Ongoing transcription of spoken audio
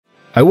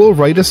I will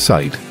write a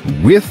site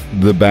with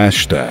the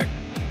bash stack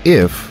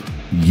if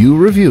you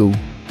review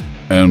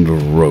and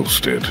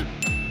roast it.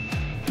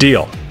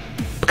 Deal.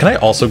 But can I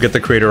also get the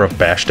creator of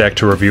bash stack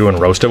to review and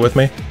roast it with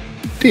me?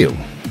 Deal.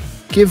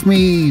 Give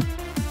me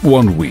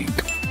 1 week.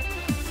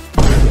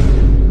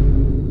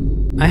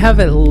 I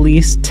have at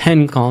least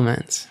 10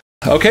 comments.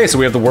 Okay, so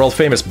we have the world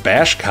famous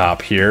Bash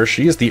Cop here.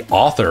 She is the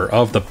author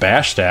of the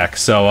Bash Stack.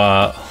 So,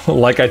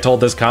 like I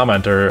told this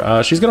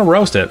commenter, she's gonna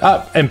roast it.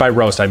 And by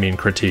roast, I mean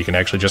critique and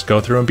actually just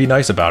go through and be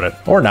nice about it.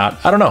 Or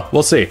not. I don't know.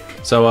 We'll see.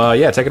 So,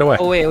 yeah, take it away.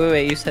 Oh,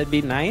 wait. You said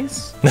be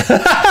nice?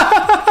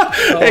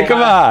 Hey,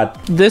 come on.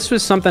 This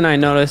was something I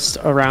noticed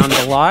around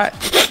a lot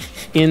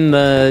in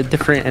the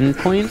different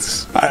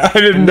endpoints. I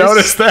didn't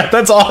notice that.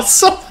 That's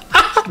awesome.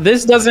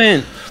 This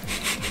doesn't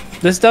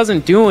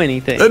do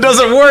anything. It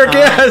doesn't work,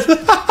 yes.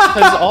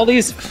 Because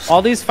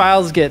all these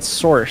files get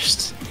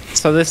sourced,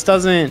 so this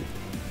doesn't.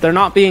 They're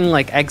not being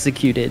like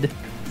executed.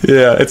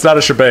 Yeah, it's not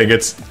a shebang.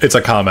 It's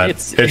a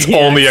comment. It's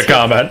only a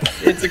comment.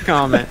 It's a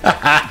comment.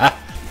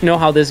 You know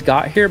how this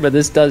got here, but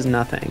this does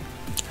nothing.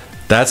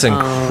 That's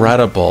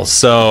incredible.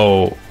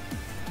 So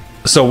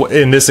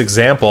in this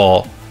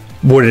example,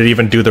 would it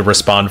even do the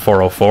respond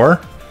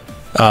 404?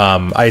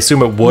 I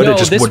assume it would. No,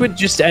 this would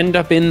just end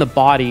up in the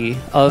body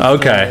of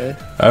the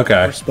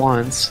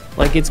response.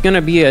 Like it's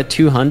gonna be a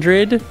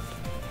 200,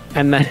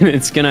 and then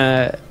it's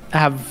gonna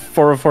have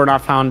 404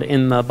 not found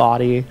in the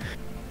body.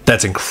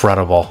 That's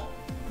incredible. All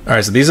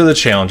right, so these are the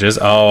challenges.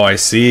 Oh, I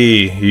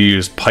see. You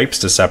use pipes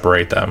to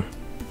separate them.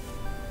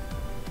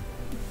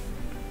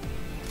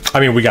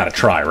 I mean, we gotta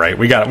try, right?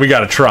 We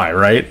gotta try,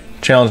 right?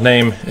 Challenge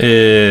name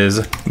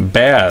is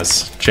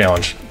Baz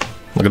Challenge.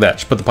 Look at that.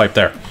 Just put the pipe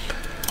there.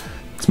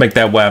 Let's make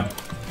that web.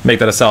 Make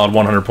that a solid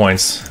 100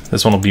 points.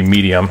 This one will be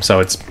medium,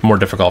 so it's more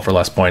difficult for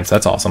less points.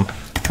 That's awesome.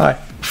 Hi.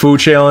 Food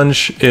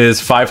challenge is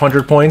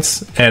 500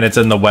 points, and it's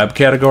in the web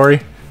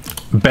category.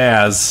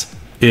 Baz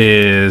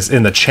is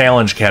in the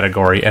challenge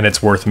category, and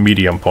it's worth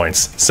medium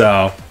points.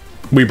 So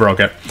we broke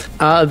it.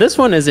 This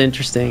one is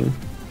interesting.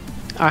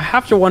 I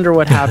have to wonder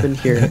what happened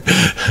here.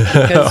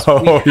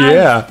 Oh,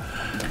 yeah.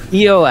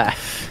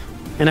 EOF.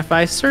 And if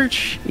I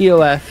search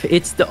EOF,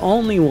 it's the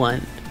only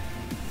one.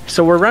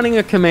 So we're running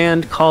a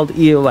command called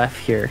EOF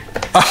here.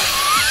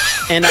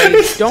 And I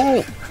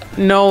don't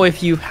know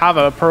if you have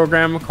a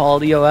program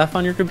called EOF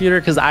on your computer,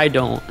 because I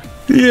don't.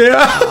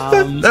 Yeah,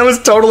 that was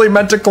totally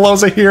meant to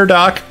close it here,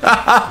 Doc.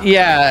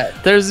 Yeah,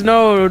 there's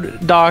no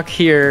doc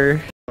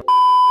here.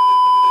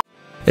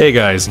 Hey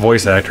guys,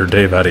 voice actor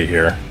Dave Eddy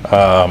here.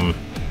 I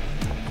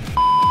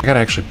gotta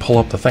actually pull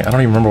up the thing. I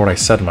don't even remember what I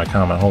said in my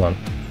comment. Hold on.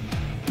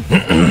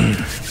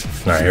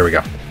 All right, here we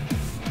go.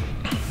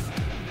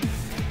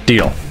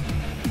 Deal.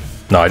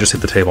 No, I just hit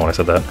the table when I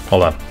said that.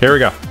 Hold on. Here we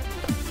go.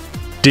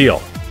 Deal.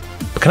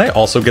 But can I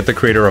also get the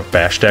creator of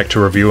Bash Stack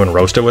to review and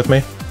roast it with me?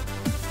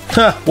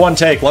 One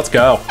take. Let's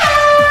go.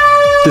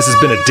 This has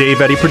been a Dave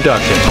Eddy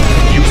production.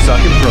 You suck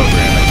at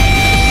programming.